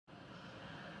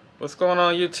What's going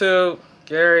on YouTube?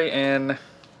 Gary and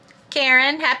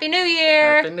Karen, Happy New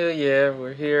Year! Happy New Year.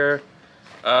 We're here.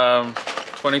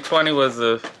 2020 was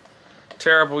a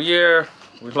terrible year.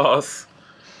 We lost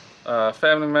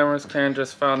family members. Karen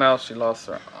just found out she lost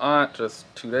her aunt just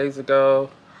 2 days ago.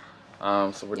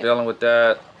 So we're dealing with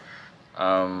that.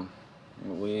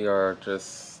 We are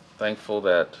just thankful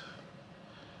that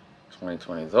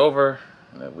 2020 is over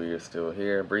and that we are still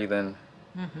here breathing.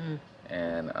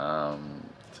 And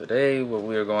today what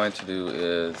we are going to do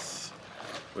is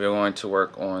we are going to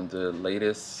work on the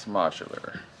latest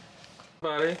modular.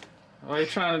 Buddy, why are you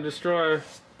trying to destroy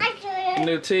the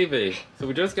new TV? So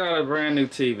we just got a brand new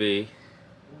TV,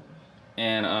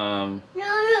 and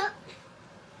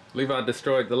Levi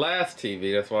destroyed the last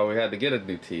TV. That's why we had to get a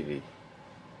new TV.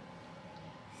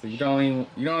 So you don't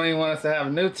even want us to have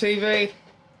a new TV,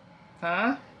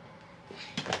 huh?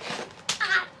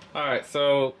 Alright,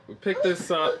 so we picked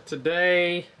this up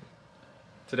today.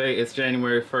 Today is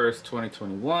January 1st,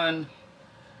 2021.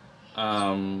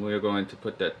 We're going to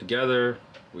put that together.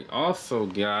 We also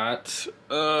got,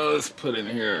 let's put it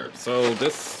in here. So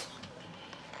this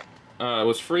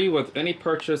was free with any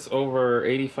purchase over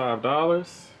 $85.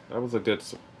 That was a good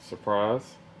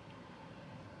surprise.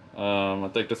 I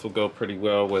think this will go pretty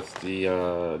well with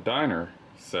the diner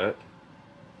set.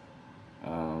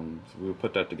 So we'll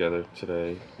put that together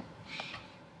today.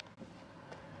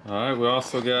 Alright, we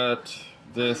also got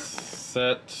this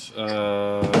set.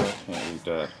 Can't read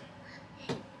that.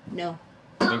 No.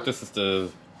 I think this is the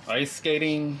ice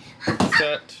skating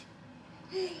set.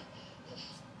 What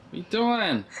are you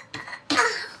doing?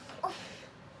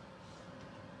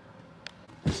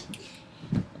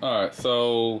 Alright,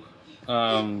 so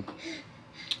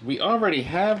we already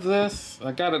have this.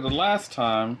 I got it the last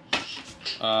time.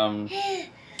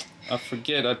 I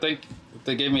forget, I think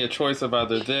they gave me a choice of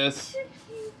either this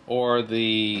or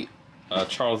the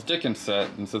Charles Dickens set,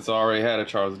 and since I already had a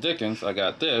Charles Dickens, I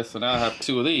got this, and now I have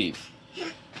two of these,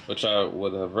 which I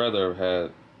would have rather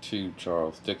had two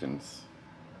Charles Dickens.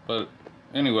 But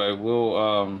anyway,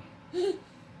 we'll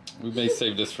we may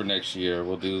save this for next year.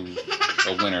 We'll do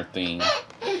a winter theme.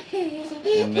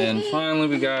 And then finally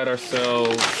we got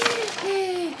ourselves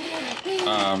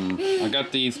I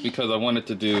got these because I wanted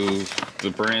to do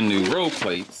the brand new roll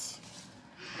plates.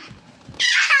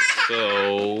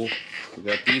 So we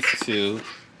got these two.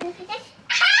 Let's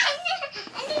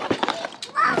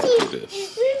do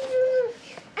this.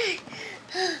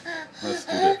 Let's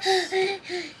do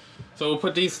this. So we'll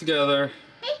put these together,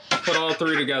 put all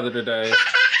three together today,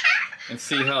 and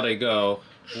see how they go.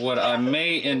 What I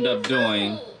may end up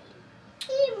doing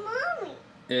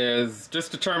is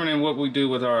just determining what we do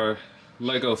with our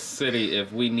Lego City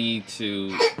if we need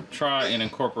to try and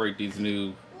incorporate these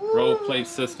new roll plate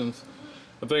systems.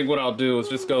 I think what I'll do is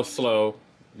just go slow,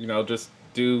 you know, just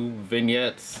do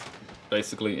vignettes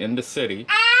basically in the city.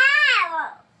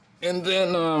 And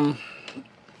then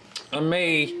I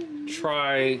may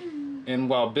try, and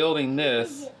while building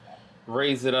this,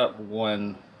 raise it up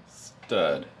one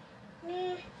stud.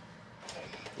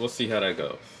 We'll see how that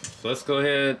goes. So let's go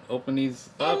ahead, open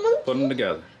these up, put them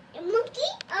together.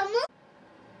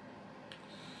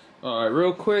 Alright,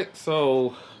 real quick,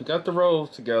 so we got the rolls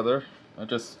together. I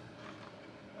just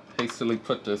hastily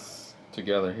put this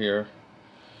together here.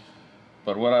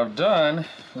 But what I've done,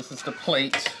 this is the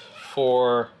plate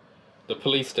for the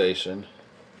police station.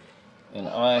 And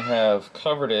I have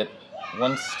covered it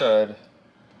one stud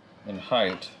in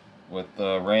height with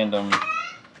the random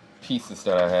pieces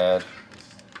that I had.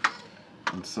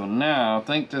 And so now, I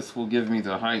think this will give me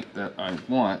the height that I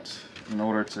want in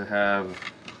order to have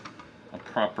a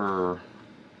proper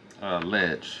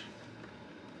ledge.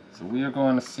 So we are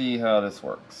going to see how this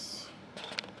works.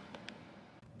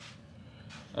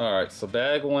 Alright, so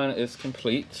bag one is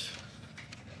complete.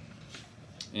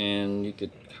 And you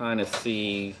could kind of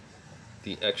see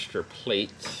the extra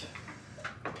plate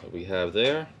that we have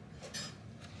there.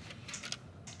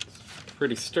 It's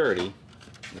pretty sturdy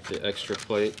with the extra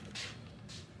plate.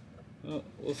 Well,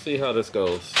 we'll see how this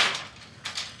goes.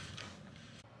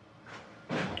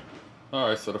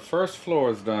 Alright, so the first floor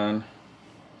is done.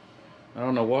 I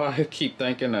don't know why I keep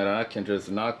thinking that I can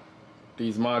just knock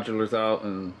these modulars out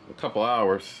in a couple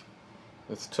hours.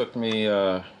 This took me,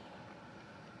 this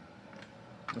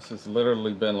has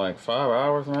literally been like 5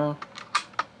 hours now.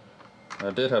 I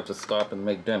did have to stop and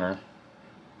make dinner.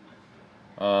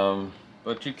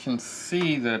 But you can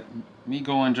see that me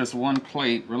going just one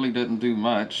plate really didn't do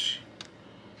much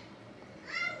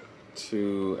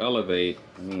to elevate.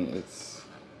 I mean, it's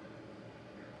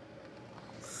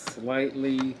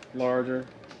slightly larger,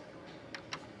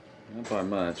 not by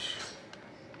much.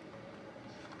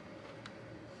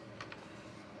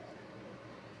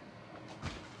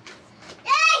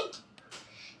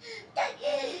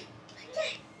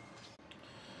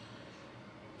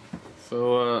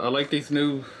 So I like these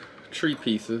new tree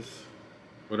pieces,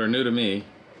 but are new to me.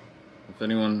 If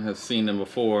anyone has seen them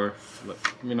before, let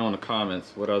me know in the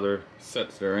comments what other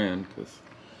sets they're in, because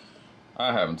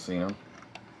I haven't seen them.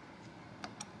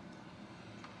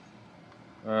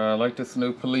 I like this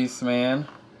new policeman.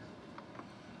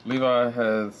 Levi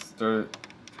has, there's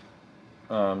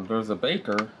a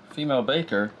baker, female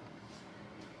baker.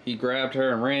 He grabbed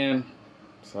her and ran,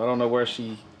 so I don't know where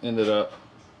she ended up.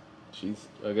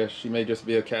 I guess she may just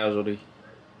be a casualty.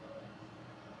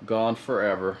 Gone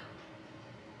forever.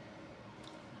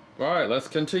 Alright, let's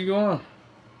continue on.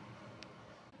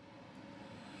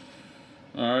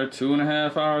 Alright,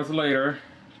 2.5 hours later,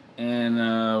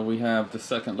 and we have the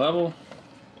second level.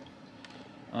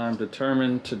 I'm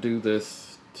determined to do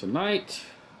this tonight.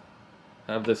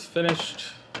 Have this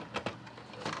finished.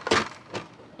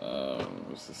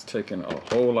 This is taking a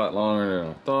whole lot longer than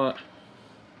I thought.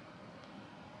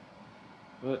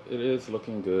 But it is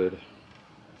looking good.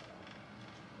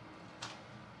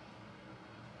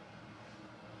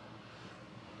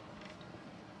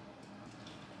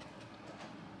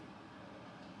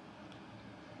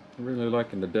 I'm really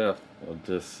liking the depth of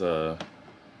this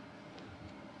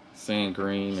sand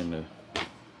green and the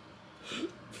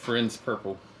Friends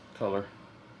purple color.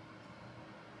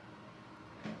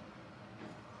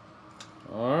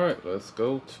 Alright, let's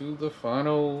go to the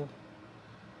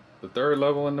third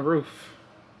level in the roof.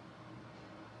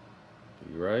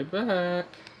 Be right back.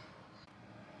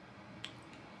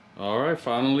 Alright,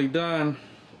 finally done.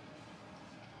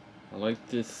 I like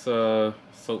this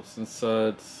Soaps and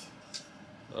Suds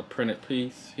printed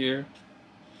piece here.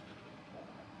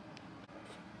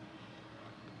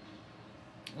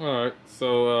 Alright,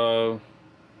 so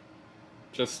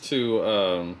just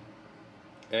to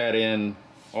add in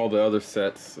all the other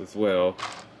sets as well.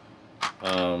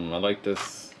 I like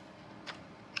this,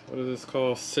 what is this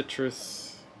called?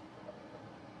 Citrus,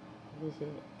 what is it?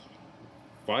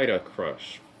 Vita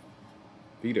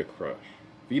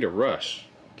Rush.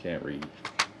 Can't read.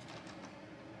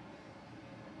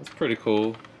 That's pretty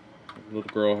cool. The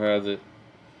little girl has it.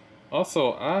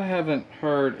 Also, I haven't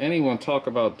heard anyone talk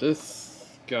about this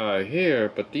guy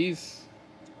here, but these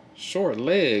short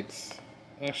legs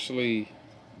actually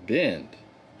bend.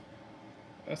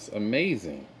 That's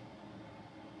amazing.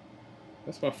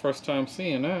 That's my first time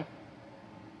seeing that.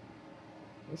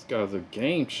 This guy's a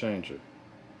game changer.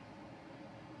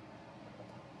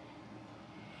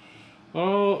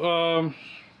 Oh,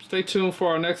 stay tuned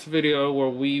for our next video where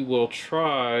we will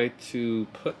try to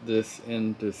put this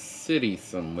in the city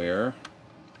somewhere.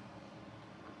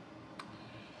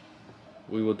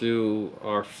 We will do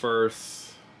our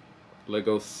first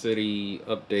Lego City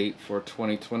update for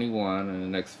 2021 in the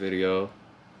next video.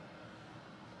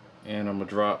 And I'm gonna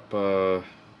drop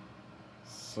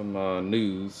some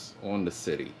news on the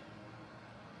city.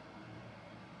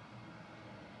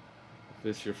 If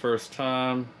it's your first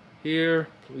time here,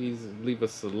 please leave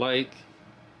us a like,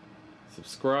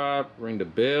 subscribe, ring the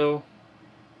bell.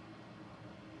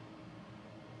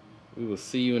 We will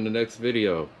see you in the next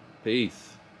video.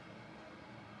 Peace.